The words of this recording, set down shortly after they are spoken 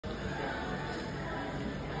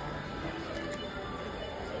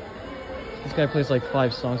This guy plays like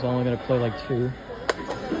 5 songs, I'm only gonna play like 2.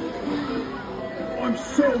 I'm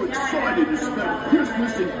so excited to spend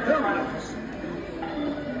Christmas in paradise.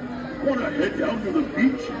 Wanna head down to the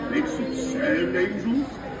beach and make some sand angels?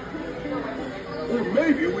 Or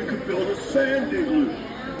maybe we could build a sand igloo.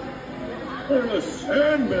 Or a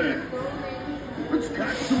sandman. Let's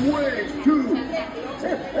catch some waves too.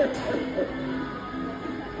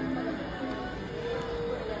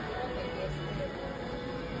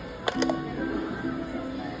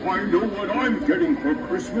 I know what I'm getting for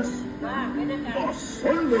Christmas. A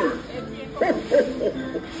sunburn.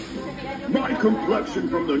 My complexion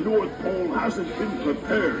from the North Pole hasn't been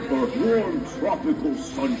prepared for warm tropical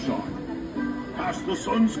sunshine. Pass the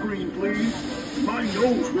sunscreen, please. My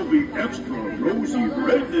nose will be extra rosy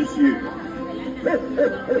red this year.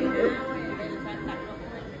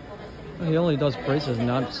 He only does phrases,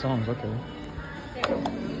 not songs, okay.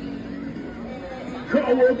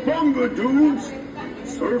 Cowabunga, dudes!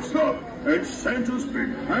 Surf's up, and Santa's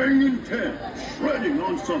been hanging 10, shredding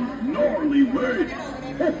on some gnarly waves.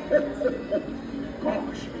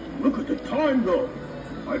 Gosh, look at the time though.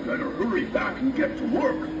 I better hurry back and get to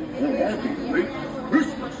work, or I'll be late for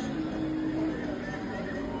Christmas.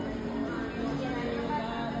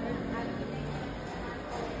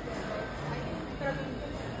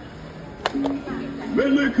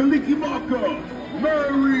 Mele Kalikimaka!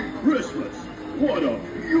 Merry Christmas! What a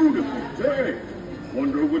beautiful day!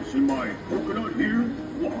 Wonder what's in my coconut here?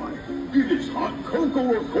 Why, it is hot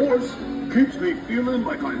cocoa, of course. Keeps me feeling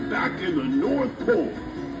like I'm back in the North Pole.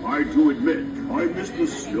 I do admit, I miss the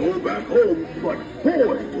snow back home, but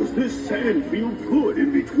boy, does this sand feel good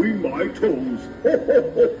in between my toes.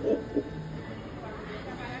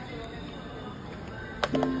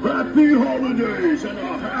 Happy holidays and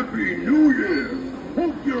a happy new year.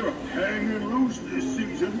 Hope you're hanging loose this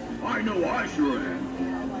season. I know I sure am.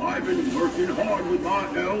 I've been working hard with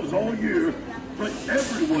my elves all year, but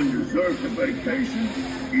everyone deserves a vacation,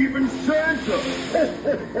 even Santa.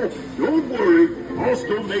 Don't worry, I'll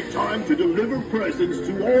still make time to deliver presents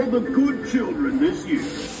to all the good children this year.